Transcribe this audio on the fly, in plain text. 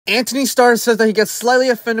Antony Starr says that he gets slightly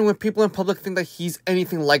offended when people in public think that he's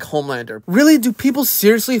anything like Homelander. Really? Do people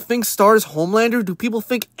seriously think Starr is Homelander? Do people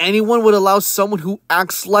think anyone would allow someone who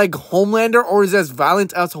acts like Homelander or is as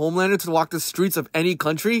violent as Homelander to walk the streets of any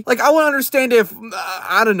country? Like, I would understand if,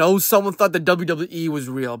 I don't know, someone thought that WWE was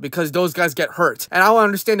real because those guys get hurt. And I would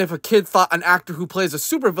understand if a kid thought an actor who plays a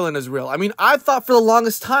supervillain is real. I mean, I thought for the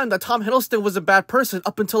longest time that Tom Hiddleston was a bad person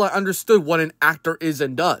up until I understood what an actor is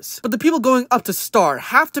and does. But the people going up to Starr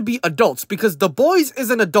have to be adults because The Boys is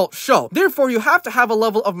an adult show. Therefore, you have to have a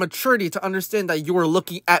level of maturity to understand that you are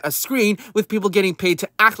looking at a screen with people getting paid to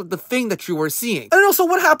act like the thing that you were seeing. And also,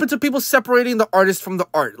 what happened to people separating the artist from the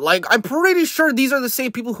art? Like, I'm pretty sure these are the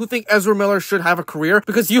same people who think Ezra Miller should have a career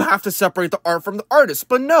because you have to separate the art from the artist.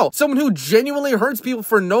 But no, someone who genuinely hurts people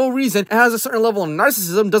for no reason and has a certain level of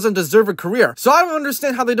narcissism doesn't deserve a career. So I don't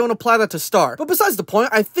understand how they don't apply that to Starr. But besides the point,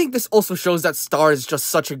 I think this also shows that Starr is just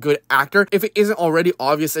such a good actor. If it isn't already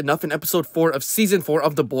obvious enough, in episode 4 of season 4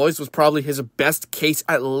 of The Boys was probably his best case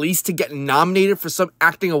at least to get nominated for some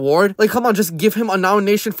acting award. Like, come on, just give him a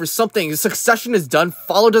nomination for something. Succession is done,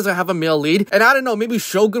 Follow doesn't have a male lead, and I don't know, maybe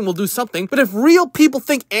Shogun will do something. But if real people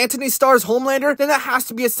think Antony Starr is Homelander, then that has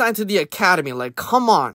to be assigned to the Academy. Like, come on.